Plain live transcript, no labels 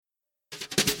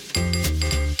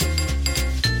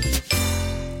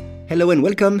Hello and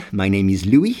welcome, my name is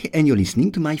Louis and you're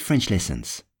listening to my French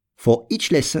lessons. For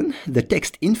each lesson, the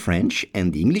text in French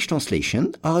and the English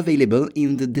translation are available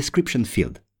in the description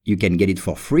field. You can get it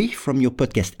for free from your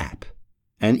podcast app.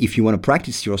 And if you want to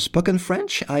practice your spoken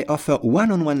French, I offer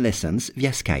one-on-one lessons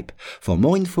via Skype. For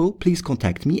more info, please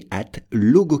contact me at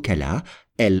logokala,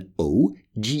 Logokala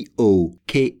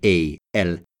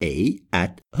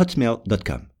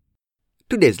 @hotmail.com.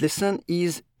 Today's lesson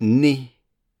is né.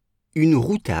 Une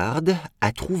routarde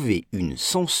a trouvé une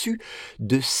sangsue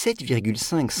de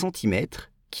 7,5 cm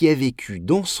qui a vécu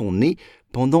dans son nez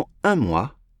pendant 1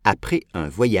 mois après un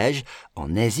voyage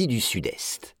en Asie du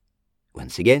Sud-Est.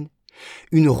 Once again,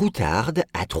 une routarde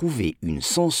a trouvé une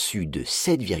sangsue de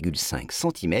 7,5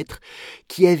 cm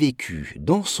qui a vécu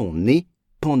dans son nez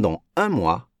pendant 1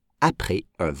 mois après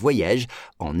un voyage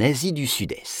en Asie du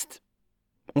Sud-Est.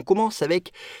 On commence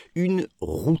avec une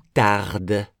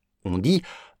routarde. On dit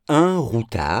un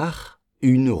routard,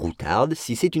 une routarde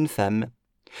si c'est une femme.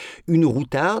 Une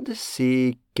routarde,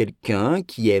 c'est quelqu'un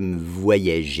qui aime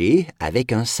voyager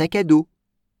avec un sac à dos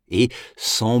et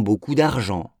sans beaucoup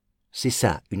d'argent. C'est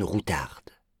ça, une routarde.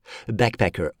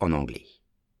 Backpacker en anglais.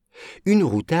 Une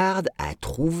routarde a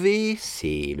trouvé,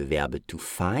 c'est le verbe to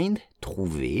find,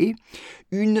 trouver,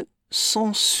 une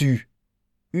sangsue.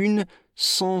 Une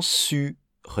sangsue.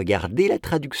 Regardez la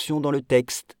traduction dans le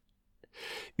texte.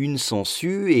 Une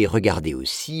sangsue et regardez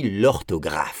aussi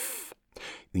l'orthographe.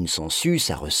 Une sangsue,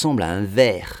 ça ressemble à un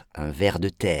ver de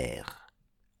terre.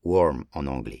 Worm en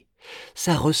anglais.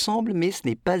 Ça ressemble, mais ce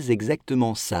n'est pas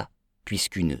exactement ça,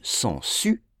 puisqu'une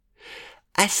sangsue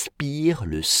aspire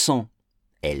le sang.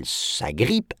 Elle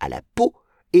s'agrippe à la peau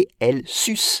et elle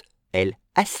suce, elle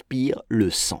aspire le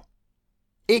sang.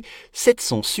 Et cette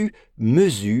sangsue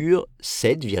mesure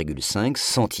 7,5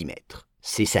 cm.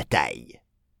 C'est sa taille.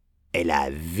 Elle a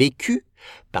vécu,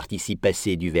 participe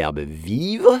passé du verbe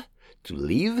vivre, to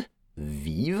live,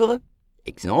 vivre.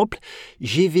 Exemple,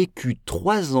 j'ai vécu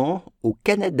 3 ans au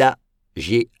Canada,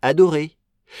 j'ai adoré.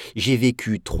 J'ai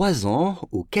vécu 3 ans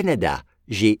au Canada,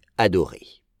 j'ai adoré.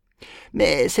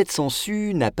 Mais cette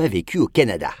sangsue n'a pas vécu au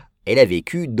Canada, elle a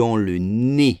vécu dans le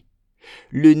nez.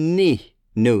 Le nez,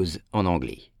 nose en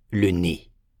anglais, le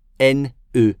nez,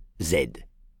 N-E-Z.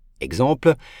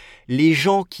 Exemple, les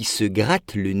gens qui se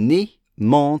grattent le nez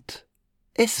mentent.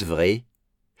 Est-ce vrai?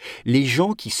 Les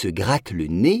gens qui se grattent le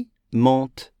nez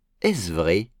mentent. Est-ce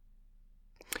vrai?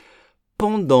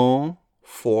 Pendant,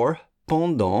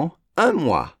 pendant 1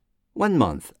 mois. 1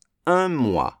 month, 1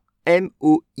 mois.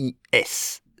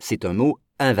 M-O-I-S. C'est un mot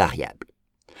invariable.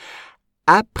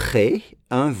 Après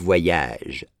un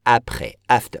voyage. Après,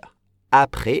 after.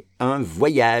 Après un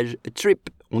voyage, a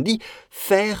trip. On dit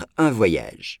faire un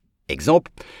voyage.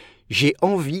 Exemple, j'ai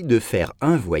envie de faire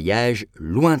un voyage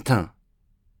lointain.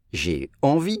 J'ai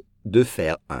envie de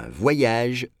faire un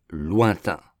voyage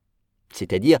lointain.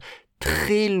 C'est-à-dire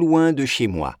très loin de chez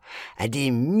moi, à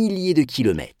des milliers de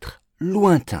kilomètres,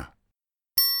 lointain.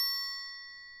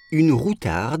 Une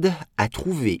routarde a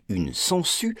trouvé une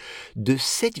sangsue de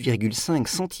 7,5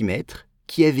 cm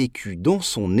qui a vécu dans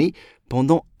son nez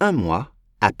pendant 1 mois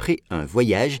après un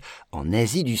voyage en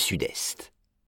Asie du Sud-Est.